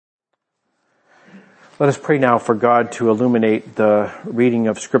Let us pray now for God to illuminate the reading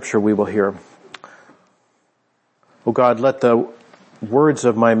of Scripture we will hear. O God, let the words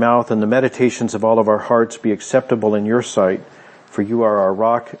of my mouth and the meditations of all of our hearts be acceptable in your sight, for you are our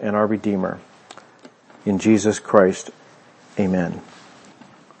rock and our Redeemer. In Jesus Christ, amen.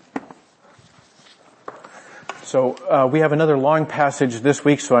 So we have another long passage this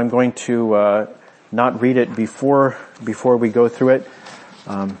week, so I'm going to not read it before we go through it.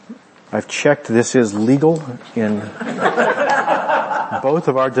 I've checked, this is legal in both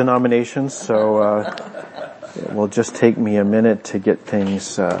of our denominations, so it will just take me a minute to get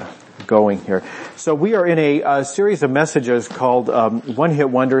things going here. So we are in a series of messages called One-Hit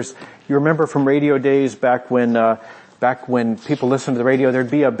Wonders. You remember from radio days back when people listened to the radio,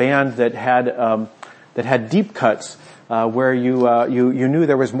 there'd be a band that had deep cuts where you knew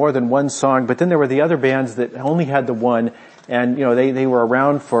there was more than one song, but then there were the other bands that only had the one, and they were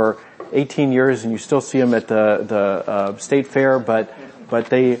around for 18 years, and you still see them at the state fair, but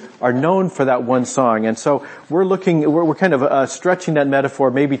they are known for that one song. And so we're kind of stretching that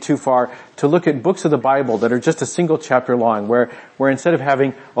metaphor maybe too far to look at books of the Bible that are just a single chapter long, where instead of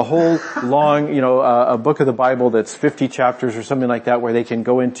having a whole long, a book of the Bible that's 50 chapters or something like that, where they can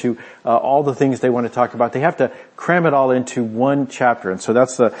go into all the things they want to talk about, they have to cram it all into one chapter. And so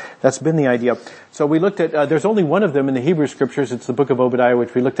that's been the idea. So we looked at, there's only one of them in the Hebrew Scriptures. It's the book of Obadiah,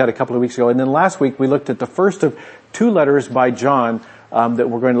 which we looked at a couple of weeks ago. And then last week we looked at the first of two letters by John that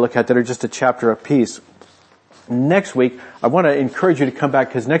we're going to look at that are just a chapter apiece. Next week, I want to encourage you to come back,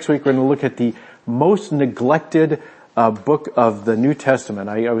 because next week we're going to look at the most neglected book of the New Testament.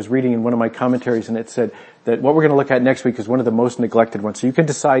 I was reading in one of my commentaries, and it said that what we're going to look at next week is one of the most neglected ones. So you can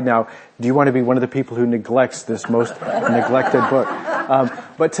decide now, do you want to be one of the people who neglects this most neglected book?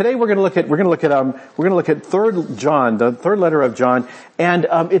 But today we're going to look at 3 John, the third letter of John, and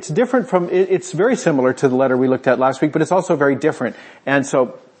it's different it's very similar to the letter we looked at last week, but it's also very different. And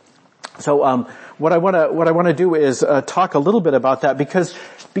so what I want to do is talk a little bit about that, because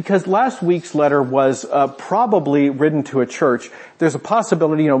last week's letter was probably written to a church. There's a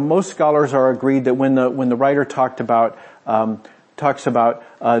possibility, most scholars are agreed that when the writer talks about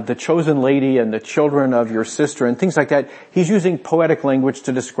the chosen lady and the children of your sister and things like that, he's using poetic language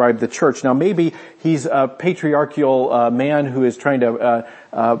to describe the church. Now maybe he's a patriarchal man who is trying to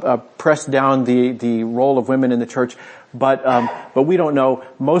press down the role of women in the church, but we don't know.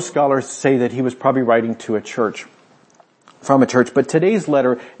 Most scholars say that he was probably writing to a church, from a church. But today's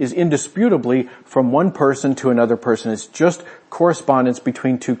letter is indisputably from one person to another person. It's just correspondence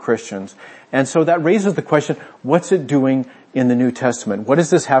between two Christians. And so that raises the question, what's it doing in the New Testament? What does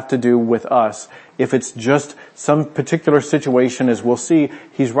this have to do with us if it's just some particular situation? As we'll see,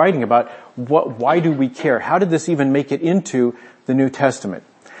 he's writing about why do we care? How did this even make it into the New Testament?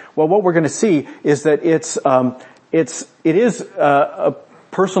 Well, what we're going to see is that it is a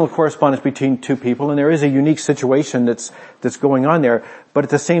personal correspondence between two people, and there is a unique situation that's going on there. But at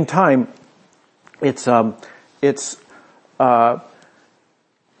the same time, it's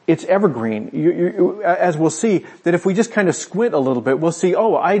evergreen. As we'll see, that if we just kind of squint a little bit, we'll see,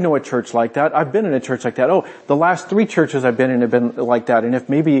 oh, I know a church like that. I've been in a church like that. Oh, the last 3 churches I've been in have been like that. And if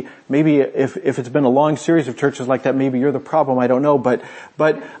maybe if it's been a long series of churches like that, maybe you're the problem. I don't know. But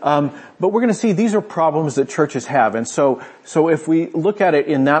we're going to see these are problems that churches have. And so if we look at it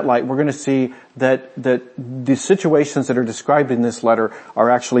in that light, we're going to see that the situations that are described in this letter are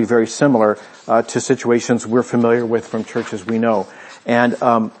actually very similar to situations we're familiar with from churches we know. And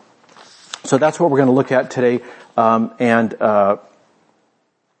so that's what we're going to look at today.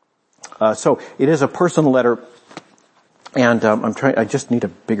 So it is a personal letter, and I just need a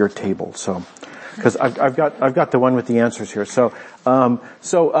bigger table, so because I've got the one with the answers here. So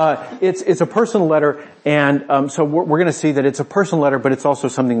it's a personal letter, and so we're going to see that it's a personal letter, but it's also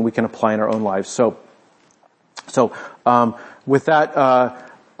something we can apply in our own lives. So with that.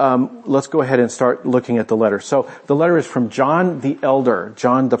 Let's go ahead and start looking at the letter. So the letter is from John the elder,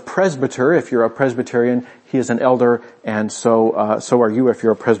 John the presbyter. If you're a Presbyterian, he is an elder, and so are you. If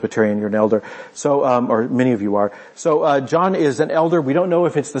you're a Presbyterian, you're an elder. So, or many of you are. So, John is an elder. We don't know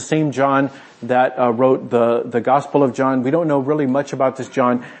if it's the same John that wrote the Gospel of John. We don't know really much about this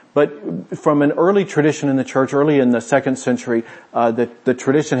John, but from an early tradition in the church, early in the 2nd century, the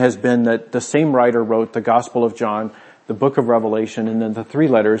tradition has been that the same writer wrote the Gospel of John, the book of Revelation, and then the 3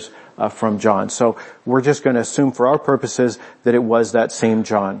 letters from John. So we're just going to assume for our purposes that it was that same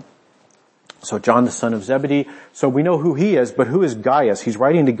John. So John, the son of Zebedee. So we know who he is, but who is Gaius? He's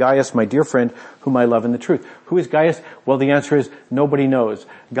writing to Gaius, my dear friend, whom I love in the truth. Who is Gaius? Well, the answer is nobody knows.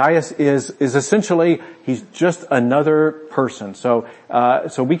 Gaius is essentially, he's just another person. So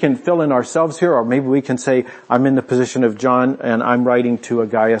we can fill in ourselves here, or maybe we can say, I'm in the position of John and I'm writing to a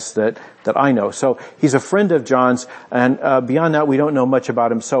Gaius that I know. So he's a friend of John's, and beyond that we don't know much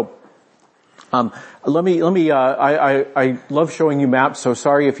about him. So I love showing you maps, so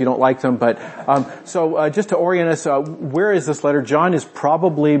sorry if you don't like them, but, just to orient us, where is this letter? John is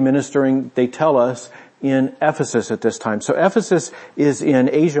probably ministering, they tell us, in Ephesus at this time. So Ephesus is in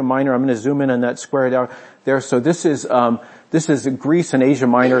Asia Minor. I'm going to zoom in on that square down there. So this is Greece and Asia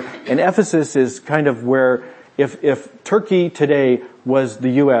Minor, and Ephesus is kind of where, if Turkey today was the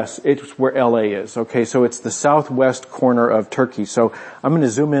U.S., it's where L.A. is. Okay, so it's the southwest corner of Turkey. So I'm going to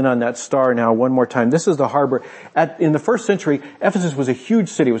zoom in on that star now one more time. This is the harbor. In the first century, Ephesus was a huge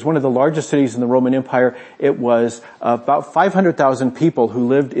city. It was one of the largest cities in the Roman Empire. It was about 500,000 people who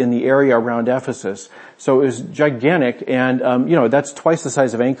lived in the area around Ephesus. So it was gigantic, and that's twice the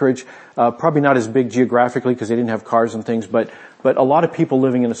size of Anchorage. Probably not as big geographically because they didn't have cars and things, but a lot of people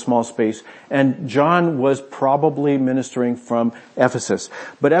living in a small space. And John was probably ministering from Ephesus.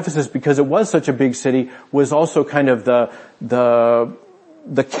 But Ephesus, because it was such a big city, was also kind of the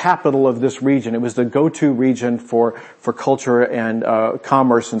capital of this region. It was the go-to region for culture and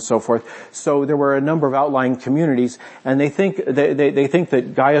commerce and so forth. So there were a number of outlying communities, and they think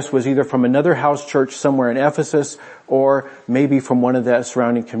that Gaius was either from another house church somewhere in Ephesus or maybe from one of the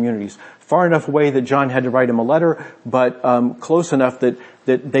surrounding communities. Far enough away that John had to write him a letter, but close enough that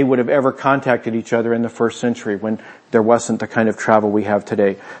they would have ever contacted each other in the first century when there wasn't the kind of travel we have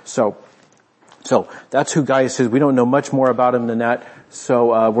today. So that's who Gaius is. We don't know much more about him than that.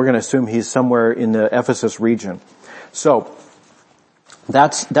 So we're going to assume he's somewhere in the Ephesus region. So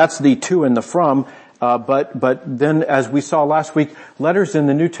that's the to and the from. But then, as we saw last week, letters in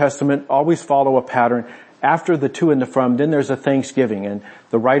the New Testament always follow a pattern. After the to and the from, then there's a thanksgiving, and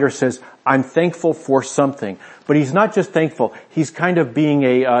the writer says, I'm thankful for something. But he's not just thankful, he's kind of being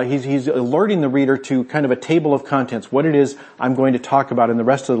he's alerting the reader to kind of a table of contents, what it is I'm going to talk about in the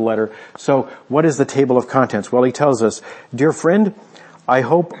rest of the letter. So what is the table of contents? Well, he tells us, dear friend, I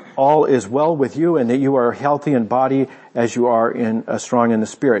hope all is well with you and that you are healthy in body as you are strong in the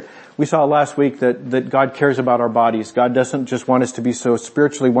spirit. We saw last week that God cares about our bodies. God doesn't just want us to be so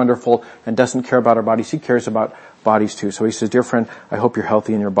spiritually wonderful and doesn't care about our bodies. He cares about bodies too. So he says, dear friend, I hope you're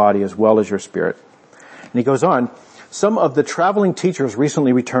healthy in your body as well as your spirit. And he goes on, some of the traveling teachers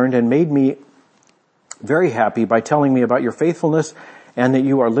recently returned and made me very happy by telling me about your faithfulness and that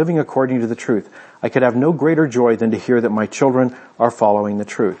you are living according to the truth. I could have no greater joy than to hear that my children are following the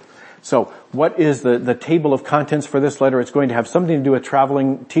truth. So what is the table of contents for this letter? It's going to have something to do with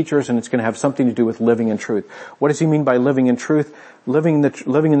traveling teachers, and it's going to have something to do with living in truth. What does he mean by living in truth? Living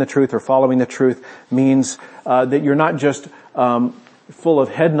in the truth or following the truth means that you're not just full of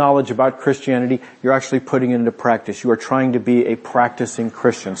head knowledge about Christianity, you're actually putting it into practice. You are trying to be a practicing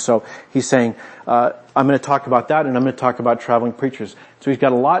Christian. So he's saying, I'm going to talk about that, and I'm going to talk about traveling preachers. So he's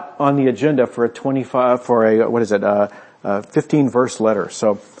got a lot on the agenda for a 15 verse letter.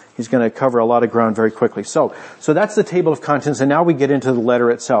 So he's going to cover a lot of ground very quickly. So that's the table of contents, and now we get into the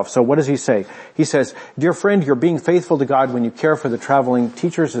letter itself. So what does he say? He says, dear friend, you're being faithful to God when you care for the traveling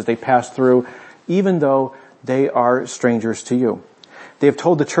teachers as they pass through, even though they are strangers to you. They have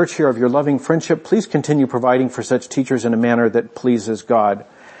told the church here of your loving friendship. Please continue providing for such teachers in a manner that pleases God.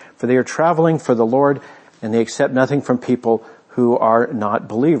 For they are traveling for the Lord, and they accept nothing from people who are not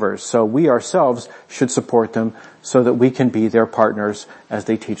believers. So we ourselves should support them so that we can be their partners as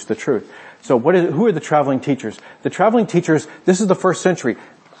they teach the truth. So who are the traveling teachers? The traveling teachers, this is the first century.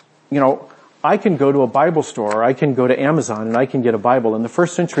 I can go to a Bible store, or I can go to Amazon and I can get a Bible. In the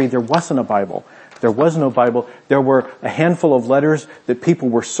first century, there wasn't a Bible. There was no Bible. There were a handful of letters that people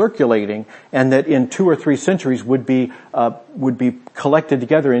were circulating, and that in 2 or 3 centuries would be collected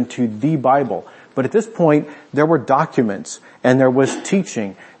together into the Bible. But at this point, there were documents and there was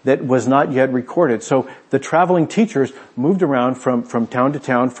teaching that was not yet recorded. So the traveling teachers moved around from town to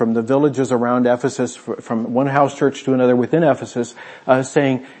town, from the villages around Ephesus, from one house church to another within Ephesus,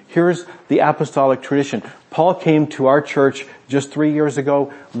 saying, here's the apostolic tradition. Paul came to our church just 3 years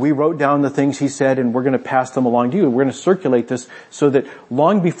ago. We wrote down the things he said, and we're going to pass them along to you. We're going to circulate this so that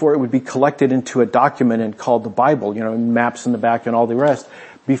long before it would be collected into a document and called the Bible, maps in the back and all the rest,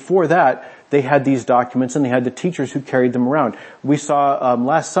 before that, they had these documents and they had the teachers who carried them around. We saw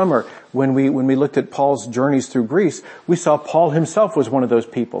last summer when we looked at Paul's journeys through Greece, we saw Paul himself was one of those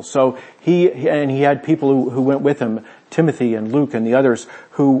people. So he had people who went with him Timothy and Luke and the others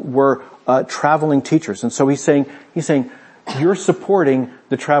who were traveling teachers. And so he's saying, you're supporting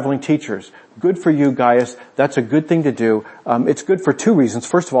the traveling teachers. Good for you, Gaius. That's a good thing to do. It's good for two reasons.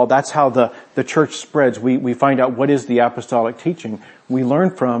 First of all, that's how the church spreads. We find out what is the apostolic teaching. We learn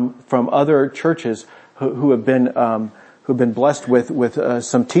from other churches who have been blessed with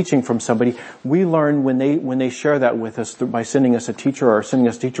some teaching from somebody. We learn when they share that with us by sending us a teacher or sending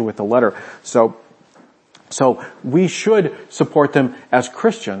us a teacher with a letter. So we should support them as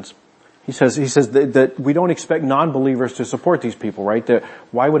Christians. He says that we don't expect non-believers to support these people, right?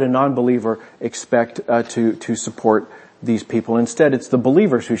 Why would a non-believer expect to support these people? Instead, it's the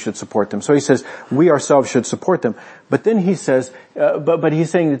believers who should support them. So he says we ourselves should support them. But then he says, but he's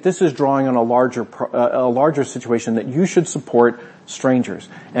saying that this is drawing on a larger situation, that you should support strangers.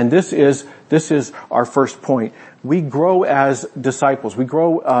 And this is our first point. We grow as disciples. We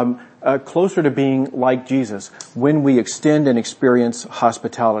grow closer to being like Jesus when we extend and experience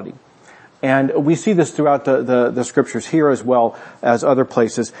hospitality. And we see this throughout the scriptures here as well as other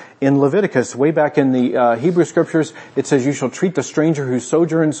places. In Leviticus, way back in the Hebrew scriptures, it says, you shall treat the stranger who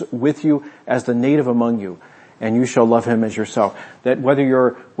sojourns with you as the native among you, and you shall love him as yourself. That whether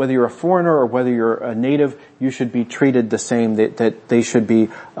you're a foreigner or whether you're a native, you should be treated the same, that they should be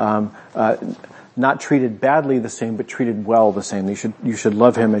not treated badly the same, but treated well the same. You should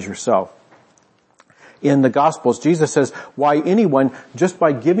love him as yourself. In the Gospels, Jesus says, why anyone, just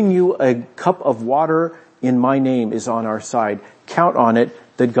by giving you a cup of water in my name, is on our side. Count on it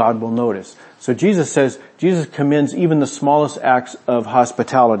that God will notice. So Jesus commends even the smallest acts of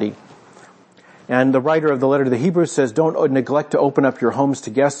hospitality. And the writer of the letter to the Hebrews says, don't neglect to open up your homes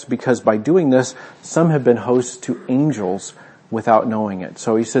to guests, because by doing this, some have been hosts to angels without knowing it.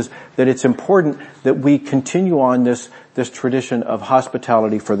 So he says that it's important that we continue on this tradition of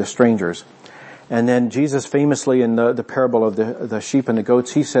hospitality for the strangers. And then Jesus famously in the parable of the sheep and the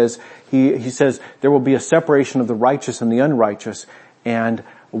goats, he says there will be a separation of the righteous and the unrighteous. And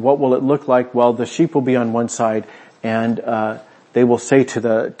what will it look like? Well, the sheep will be on one side, and they will say to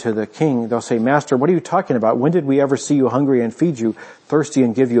the king, they'll say, Master, what are you talking about? When did we ever see you hungry and feed you, thirsty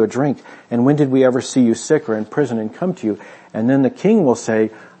and give you a drink? And when did we ever see you sick or in prison and come to you? And then the king will say,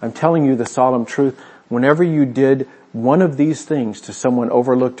 I'm telling you the solemn truth. Whenever you did one of these things to someone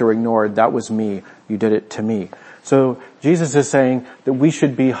overlooked or ignored, that was me. You did it to me. So Jesus is saying that we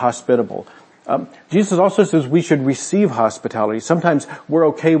should be hospitable. Jesus also says we should receive hospitality. Sometimes we're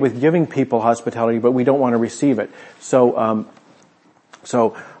okay with giving people hospitality, but we don't want to receive it. I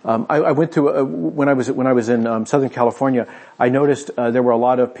went to when I was in Southern California, I noticed there were a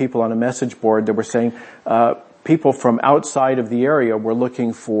lot of people on a message board that were saying people from outside of the area were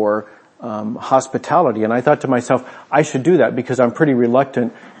looking for hospitality. And I thought to myself, I should do that because I'm pretty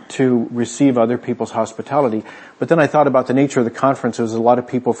reluctant to receive other people's hospitality. But then I thought about the nature of the conference. There was a lot of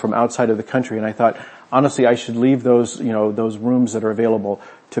people from outside of the country, and I thought, honestly, I should leave those rooms that are available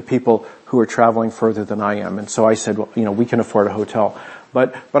to people who are traveling further than I am. And so I said, well, we can afford a hotel.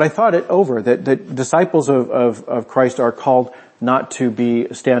 But I thought it over, that disciples of Christ are called not to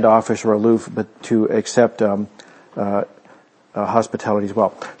be standoffish or aloof, but to accept hospitality as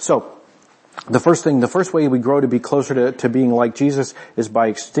well. So the first way we grow to be closer to being like Jesus is by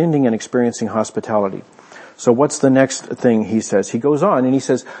extending and experiencing hospitality. So what's the next thing he says? He goes on and he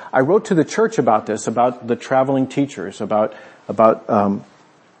says, I wrote to the church about this, about the traveling teachers, about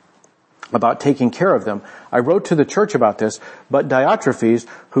taking care of them. I wrote to the church about this, but Diotrephes,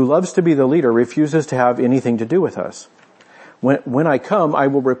 who loves to be the leader, refuses to have anything to do with us. When I come, I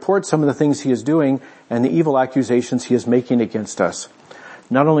will report some of the things he is doing and the evil accusations he is making against us.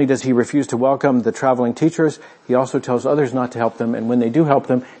 Not only does he refuse to welcome the traveling teachers, he also tells others not to help them, and when they do help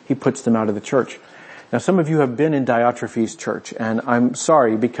them, he puts them out of the church. Now, some of you have been in Diotrephes' church, and I'm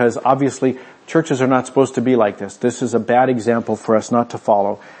sorry, because obviously churches are not supposed to be like this. This is a bad example for us not to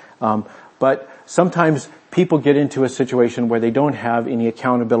follow. But sometimes people get into a situation where they don't have any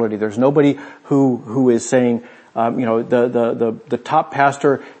accountability. There's nobody who is saying, the top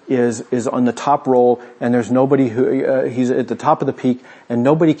pastor is on the top roll, and there's nobody he's at the top of the peak, and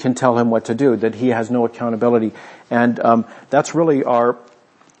nobody can tell him what to do, that he has no accountability. And that's really our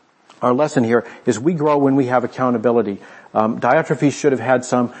lesson here, is we grow when we have accountability. Diotrephes should have had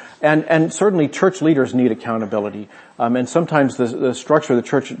some, and certainly church leaders need accountability. And sometimes the structure of the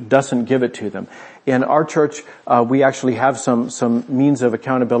church doesn't give it to them. In our church, we actually have some means of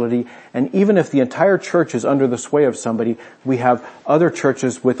accountability, and even if the entire church is under the sway of somebody, we have other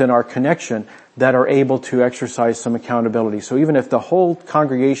churches within our connection that are able to exercise some accountability. So even if the whole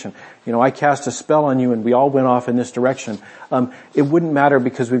congregation, I cast a spell on you and we all went off in this direction, it wouldn't matter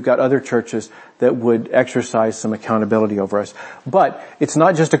because we've got other churches that would exercise some accountability over us. But it's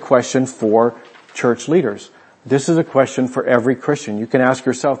not just a question for church leaders. This is a question for every Christian. You can ask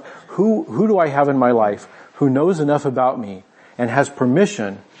yourself, who do I have in my life who knows enough about me and has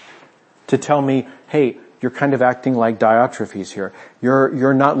permission to tell me, hey, you're kind of acting like Diotrephes here.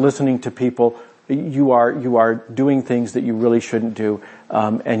 You're not listening to people. You are doing things that you really shouldn't do,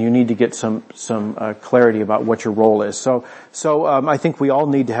 and you need to get some clarity about what your role is. So I think we all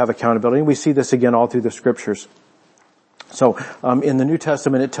need to have accountability, and we see this again all through the scriptures. So in the New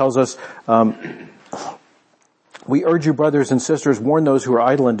Testament, it tells us, we urge you, brothers and sisters, warn those who are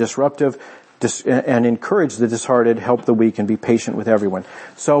idle and disruptive, and encourage the disheartened, help the weak, and be patient with everyone.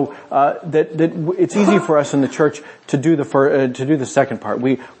 So that it's easy for us in the church to do the second part.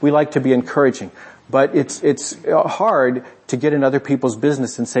 We like to be encouraging, but it's hard to get in other people's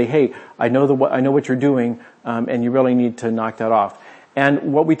business and say, hey, I know what you're doing, and you really need to knock that off.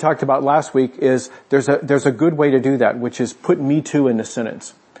 And what we talked about last week is there's a good way to do that, which is put me too in the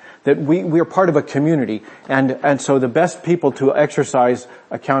sentence. That we are part of a community, and so the best people to exercise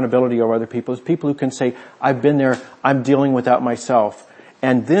accountability over other people is people who can say, I've been there, I'm dealing with that myself.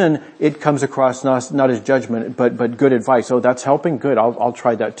 And then it comes across not as judgment, but good advice. Oh, that's helping? Good, I'll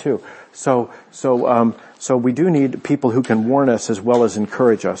try that too. So we do need people who can warn us as well as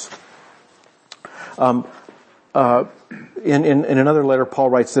encourage us. In another letter, Paul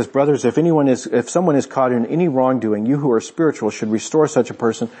writes this, brothers, if someone is caught in any wrongdoing, you who are spiritual should restore such a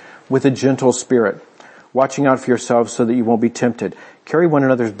person with a gentle spirit, watching out for yourselves so that you won't be tempted. Carry one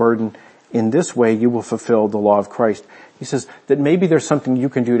another's burden. In this way, you will fulfill the law of Christ. He says that maybe there's something you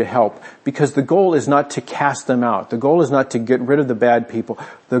can do to help, because the goal is not to cast them out. The goal is not to get rid of the bad people.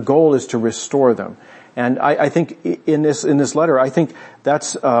 The goal is to restore them. And I think in this letter, I think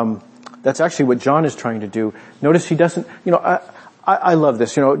that's actually what John is trying to do. Notice he doesn't, I love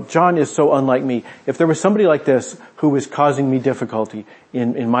this. John is so unlike me. If there was somebody like this who was causing me difficulty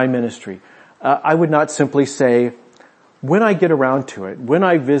in my ministry, I would not simply say, when I get around to it, when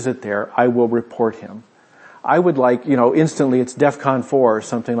I visit there, I will report him. I would instantly it's DEFCON 4 or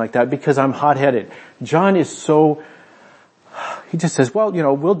something like that, because I'm hot-headed. John is so, he just says, well,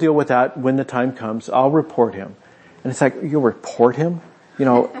 we'll deal with that when the time comes. I'll report him. And it's like, you'll report him?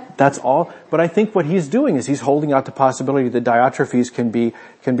 That's all. But I think what he's doing is he's holding out the possibility that Diotrephes can be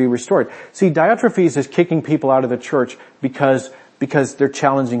restored. See, Diotrephes is kicking people out of the church because they're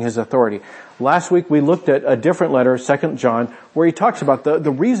challenging his authority. Last week we looked at a different letter, 2 John, where he talks about the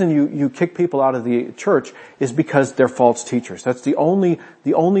reason you kick people out of the church is because they're false teachers. That's the only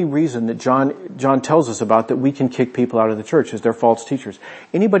reason that John tells us about, that we can kick people out of the church, is they're false teachers.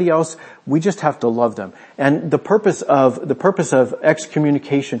 Anybody else, we just have to love them. And the purpose of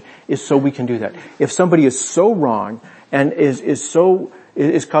excommunication is so we can do that. If somebody is so wrong and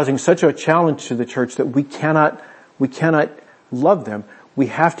is causing such a challenge to the church that we cannot love them, we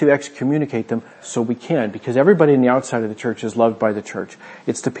have to excommunicate them so we can, because everybody on the outside of the church is loved by the church.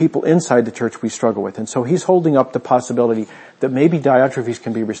 It's the people inside the church we struggle with. And so he's holding up the possibility that maybe Diotrephes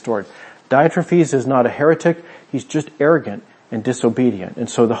can be restored. Diotrephes is not a heretic, he's just arrogant and disobedient. And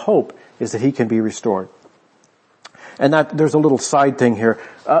so the hope is that he can be restored. And that there's a little side thing here,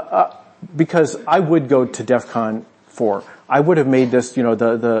 because I would go to DEFCON 4. I would have made this,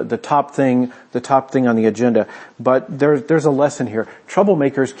 the top thing on the agenda. But there's a lesson here.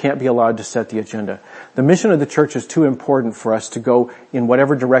 Troublemakers can't be allowed to set the agenda. The mission of the church is too important for us to go in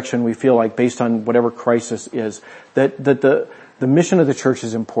whatever direction we feel like based on whatever crisis is. That the mission of the church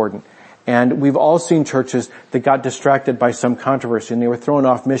is important. And we've all seen churches that got distracted by some controversy and they were thrown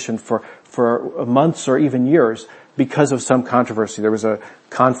off mission for months or even years because of some controversy. There was a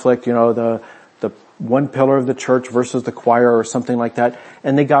conflict, the one pillar of the church versus the choir or something like that,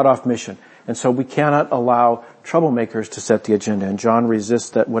 and they got off mission. And so we cannot allow troublemakers to set the agenda, and John resists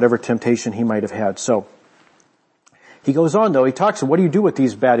that, whatever temptation he might have had. So he goes on though, he talks, what do you do with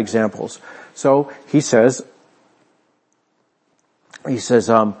these bad examples? So he says,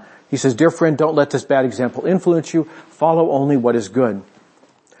 dear friend, don't let this bad example influence you. Follow only what is good.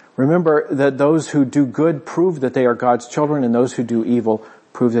 Remember that those who do good prove that they are God's children, and those who do evil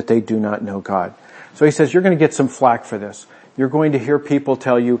prove that they do not know God. So he says, you're going to get some flack for this. You're going to hear people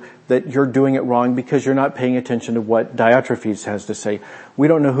tell you that you're doing it wrong because you're not paying attention to what Diotrephes has to say. We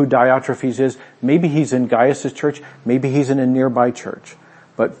don't know who Diotrephes is. Maybe he's in Gaius' church. Maybe he's in a nearby church.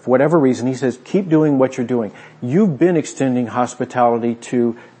 But for whatever reason, he says, keep doing what you're doing. You've been extending hospitality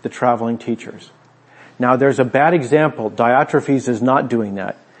to the traveling teachers. Now there's a bad example. Diotrephes is not doing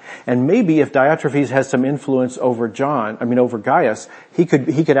that. And maybe if Diotrephes has some influence over over Gaius, he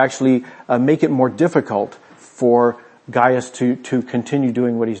could actually make it more difficult for Gaius to continue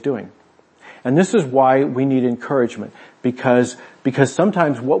doing what he's doing. And this is why we need encouragement, because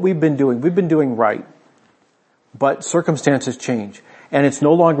sometimes what we've been doing right, but circumstances change. And it's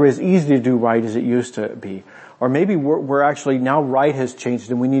no longer as easy to do right as it used to be. Or maybe we're actually now right has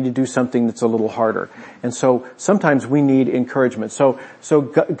changed and we need to do something that's a little harder. And so sometimes we need encouragement. So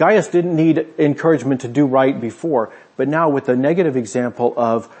Gaius didn't need encouragement to do right before, but now with the negative example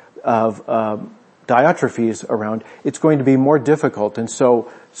of Diotrephes around, it's going to be more difficult. And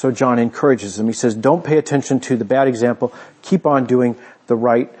so John encourages him. He says, don't pay attention to the bad example. Keep on doing the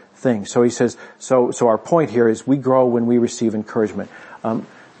right thing. So he says, so our point here is we grow when we receive encouragement.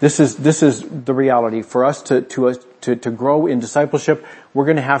 This is the reality. For us to grow in discipleship, we're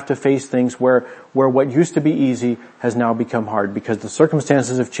going to have to face things where what used to be easy has now become hard because the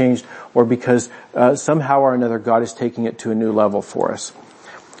circumstances have changed or because somehow or another God is taking it to a new level for us.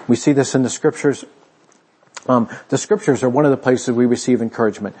 We see this in the scriptures. The scriptures are one of the places we receive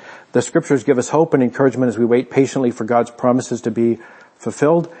encouragement. The scriptures give us hope and encouragement as we wait patiently for God's promises to be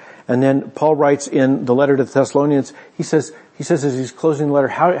fulfilled. And then Paul writes in the letter to the Thessalonians, he says as he's closing the letter,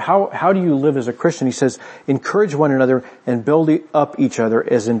 how do you live as a Christian? He says, encourage one another and build up each other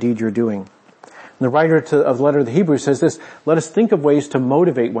as indeed you're doing. And the writer of the letter to the Hebrews says this, let us think of ways to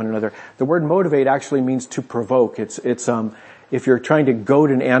motivate one another. The word motivate actually means to provoke. It's if you're trying to goad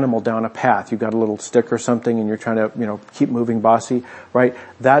an animal down a path, you've got a little stick or something and you're trying to, keep moving bossy, right?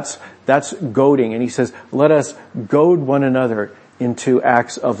 That's goading. And he says, let us goad one another into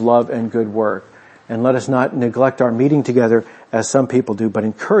acts of love and good work. And let us not neglect our meeting together as some people do, but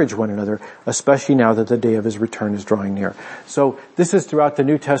encourage one another, especially now that the day of his return is drawing near. So this is throughout the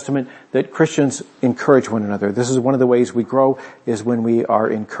New Testament that Christians encourage one another. This is one of the ways we grow is when we are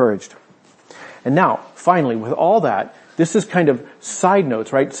encouraged. And now, finally, with all that, this is kind of side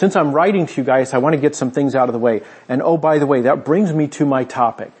notes, right? Since I'm writing to you guys, I want to get some things out of the way. And oh, by the way, that brings me to my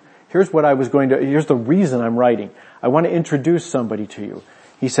topic. Here's the reason I'm writing. I want to introduce somebody to you.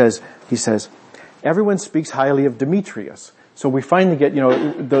 He says, everyone speaks highly of Demetrius. So we finally get,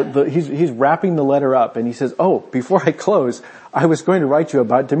 he's wrapping the letter up and he says, oh, before I close, I was going to write you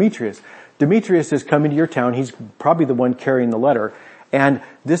about Demetrius. Demetrius is coming to your town. He's probably the one carrying the letter. And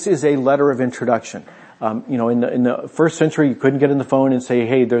this is a letter of introduction. In the first century, you couldn't get on the phone and say,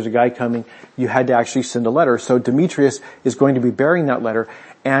 hey, there's a guy coming. You had to actually send a letter. So Demetrius is going to be bearing that letter.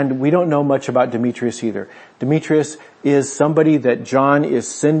 And we don't know much about Demetrius either. Demetrius is somebody that John is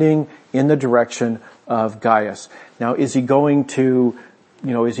sending in the direction of Gaius. Now, is he going to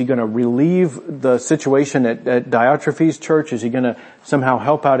relieve the situation at Diotrephes' church? Is he going to somehow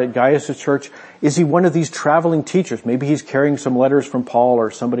help out at Gaius' church? Is he one of these traveling teachers? Maybe he's carrying some letters from Paul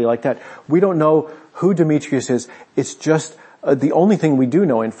or somebody like that. We don't know who Demetrius is. It's just the only thing we do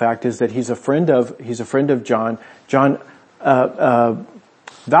know, in fact, is that he's a friend of John. John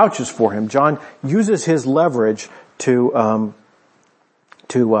vouches for him. John uses his leverage to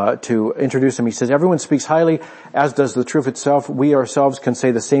introduce him. He says, everyone speaks highly, as does the truth itself. We ourselves can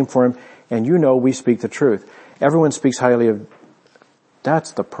say the same for him, and we speak the truth. Everyone speaks highly of...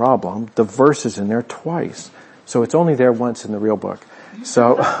 That's the problem. The verse is in there twice. So it's only there once in the real book.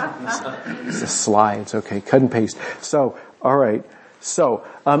 So, it's a slides, okay, cut and paste. So, alright. So,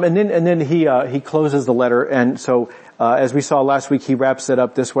 and then he closes the letter, and so, as we saw last week, he wraps it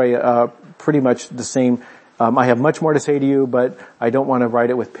up this way, pretty much the same. I have much more to say to you, but I don't want to write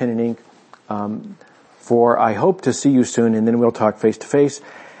it with pen and ink. For I hope to see you soon, and then we'll talk face to face.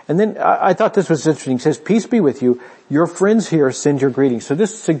 And then I thought this was interesting. He says, peace be with you. Your friends here send your greetings. So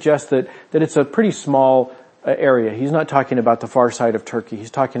this suggests that it's a pretty small area. He's not talking about the far side of Turkey. He's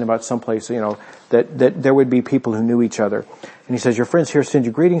talking about someplace, that there would be people who knew each other. And he says, your friends here send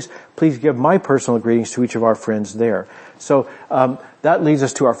you greetings. Please give my personal greetings to each of our friends there. So, that leads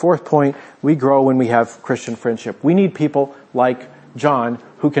us to our fourth point. We grow when we have Christian friendship. We need people like John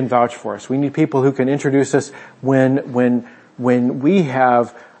who can vouch for us. We need people who can introduce us when we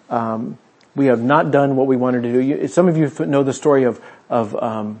have not done what we wanted to do. Some of you know the story of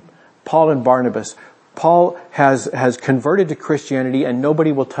Paul and Barnabas. Paul has converted to Christianity and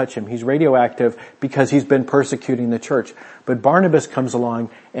nobody will touch him. He's radioactive because he's been persecuting the church. But Barnabas comes along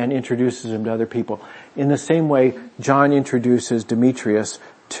and introduces him to other people. In the same way, John introduces Demetrius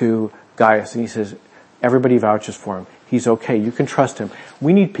to Gaius and he says, everybody vouches for him. He's okay. You can trust him.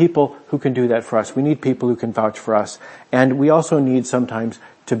 We need people who can do that for us. We need people who can vouch for us. And we also need sometimes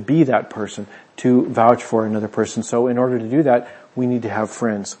to be that person, to vouch for another person. So in order to do that, we need to have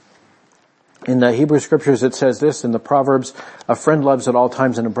friends. In the Hebrew scriptures it says this, in the Proverbs, a friend loves at all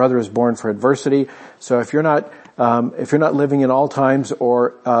times and a brother is born for adversity. So if you're not living in all times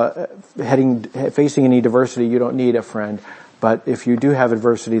or facing any adversity, you don't need a friend. But if you do have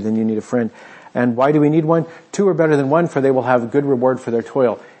adversity, then you need a friend. And why do we need one? Two are better than one, for they will have a good reward for their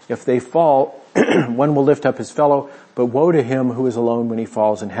toil. If they fall, one will lift up his fellow, but woe to him who is alone when he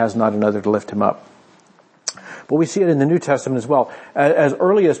falls and has not another to lift him up. But we see it in the New Testament as well. As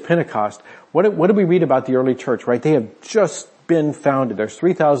early as Pentecost, what do we read about the early church, right? They have just been founded. There's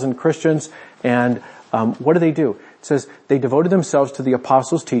 3,000 Christians, and what do? It says they devoted themselves to the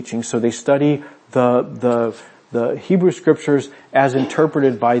apostles' teaching, so they study the Hebrew scriptures as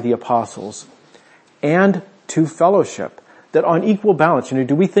interpreted by the apostles, and to fellowship. That on equal balance,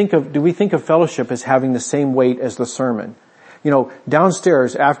 do we think of fellowship as having the same weight as the sermon?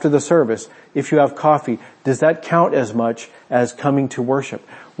 Downstairs after the service, if you have coffee, does that count as much as coming to worship?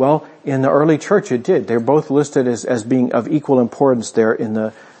 Well, in the early church it did. They're both listed as being of equal importance there in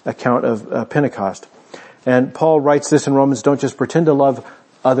the account of Pentecost. And Paul writes this in Romans, don't just pretend to love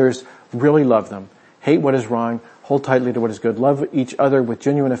others, really love them. Hate what is wrong, hold tightly to what is good, love each other with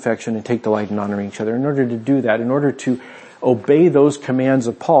genuine affection, and take delight in honoring each other. In order to do that, in order to obey those commands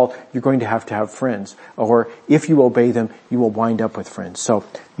of Paul, you're going to have friends. Or if you obey them, you will wind up with friends. So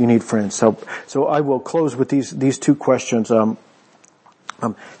you need friends. So I will close with these two questions. How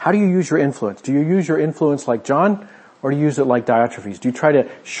do you use your influence? Do you use your influence like John, or do you use it like Diotrephes? Do you try to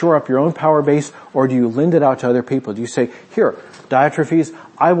shore up your own power base, or do you lend it out to other people? Do you say, here, Diotrephes,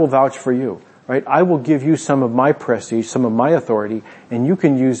 I will vouch for you, right? I will give you some of my prestige, some of my authority, and you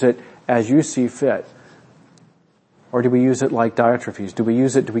can use it as you see fit. Or do we use it like Diotrephes? Do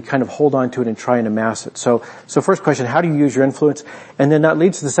we kind of hold on to it and try and amass it? So first question, how do you use your influence? And then that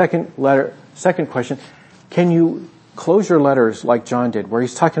leads to the second question, can you close your letters like John did, where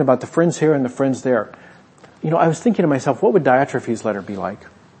he's talking about the friends here and the friends there? I was thinking to myself, what would Diotrephes' letter be like?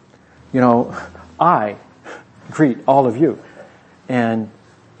 I greet all of you, and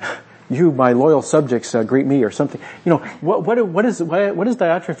you, my loyal subjects, greet me, or something. What does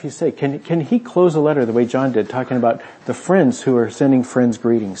Diotrephes say? Can he close a letter the way John did, talking about the friends who are sending friends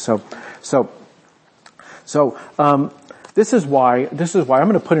greetings? This is why I'm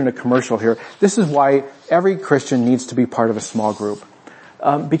going to put in a commercial here. This is why every Christian needs to be part of a small group,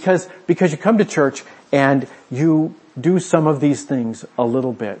 because you come to church and you do some of these things a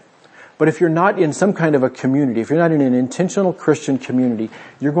little bit. But if you're not in some kind of a community, if you're not in an intentional Christian community,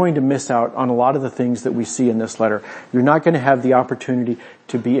 you're going to miss out on a lot of the things that we see in this letter. You're not going to have the opportunity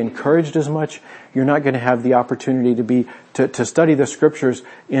to be encouraged as much. You're not going to have the opportunity to study the scriptures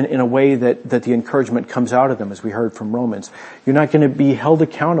in a way that the encouragement comes out of them, as we heard from Romans. You're not going to be held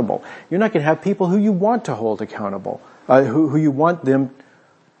accountable. You're not going to have people who you want to hold accountable, who you want them.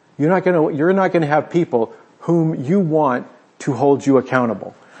 You're not going to have people whom you want to hold you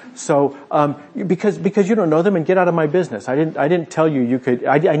accountable. So, because you don't know them, and get out of my business. I didn't tell you you could,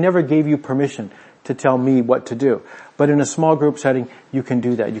 I never gave you permission to tell me what to do. But in a small group setting, you can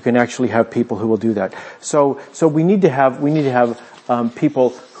do that. You can actually have people who will do that. So we need to have people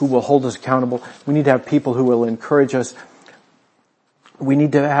who will hold us accountable. We need to have people who will encourage us. We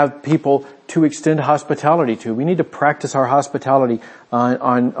need to have people to extend hospitality to. We need to practice our hospitality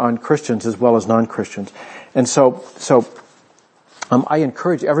on Christians as well as non-Christians. And so I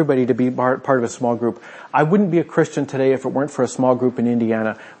encourage everybody to be part of a small group. I wouldn't be a Christian today if it weren't for a small group in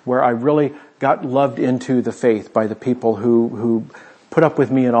Indiana where I really got loved into the faith by the people who put up with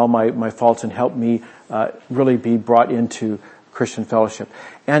me and all my faults and helped me really be brought into Christian fellowship.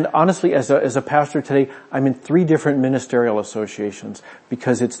 And honestly, as a pastor today, I'm in 3 different ministerial associations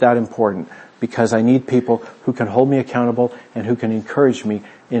because it's that important. Because I need people who can hold me accountable and who can encourage me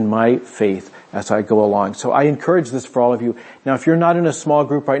in my faith as I go along. So I encourage this for all of you. Now, if you're not in a small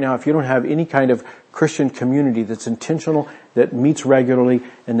group right now, if you don't have any kind of Christian community that's intentional, that meets regularly,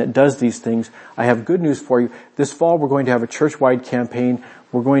 and that does these things, I have good news for you. This fall, we're going to have a church-wide campaign.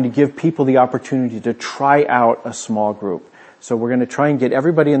 We're going to give people the opportunity to try out a small group. So we're going to try and get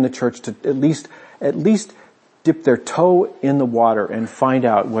everybody in the church to at least dip their toe in the water and find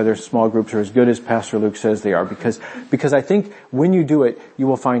out whether small groups are as good as Pastor Luke says they are. Because I think when you do it, you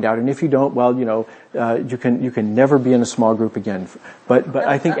will find out. And if you don't, well, you can never be in a small group again. But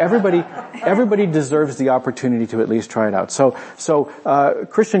I think everybody deserves the opportunity to at least try it out. So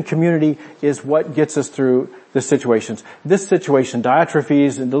Christian community is what gets us through the situations. This situation,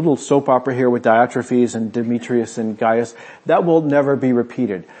 Diotrephes, and the little soap opera here with Diotrephes and Demetrius and Gaius, that will never be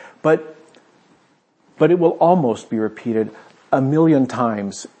repeated. But it will almost be repeated 1,000,000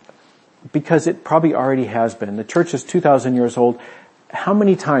 times because it probably already has been. The church is 2,000 years old. How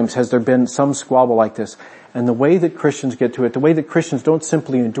many times has there been some squabble like this? And the way that Christians get to it, the way that Christians don't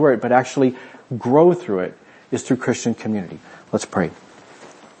simply endure it, but actually grow through it, is through Christian community. Let's pray.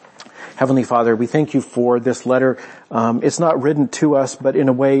 Heavenly Father, we thank you for this letter. It's not written to us, but in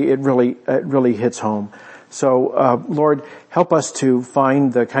a way it really hits home. So, Lord, help us to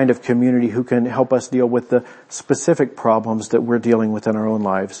find the kind of community who can help us deal with the specific problems that we're dealing with in our own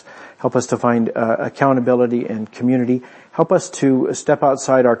lives. Help us to find accountability and community. Help us to step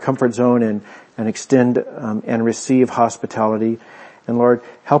outside our comfort zone and extend and receive hospitality. And Lord,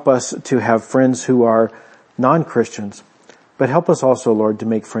 help us to have friends who are non-Christians, but help us also, Lord, to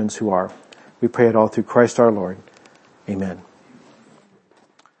make friends who are. We pray it all through Christ our Lord. Amen.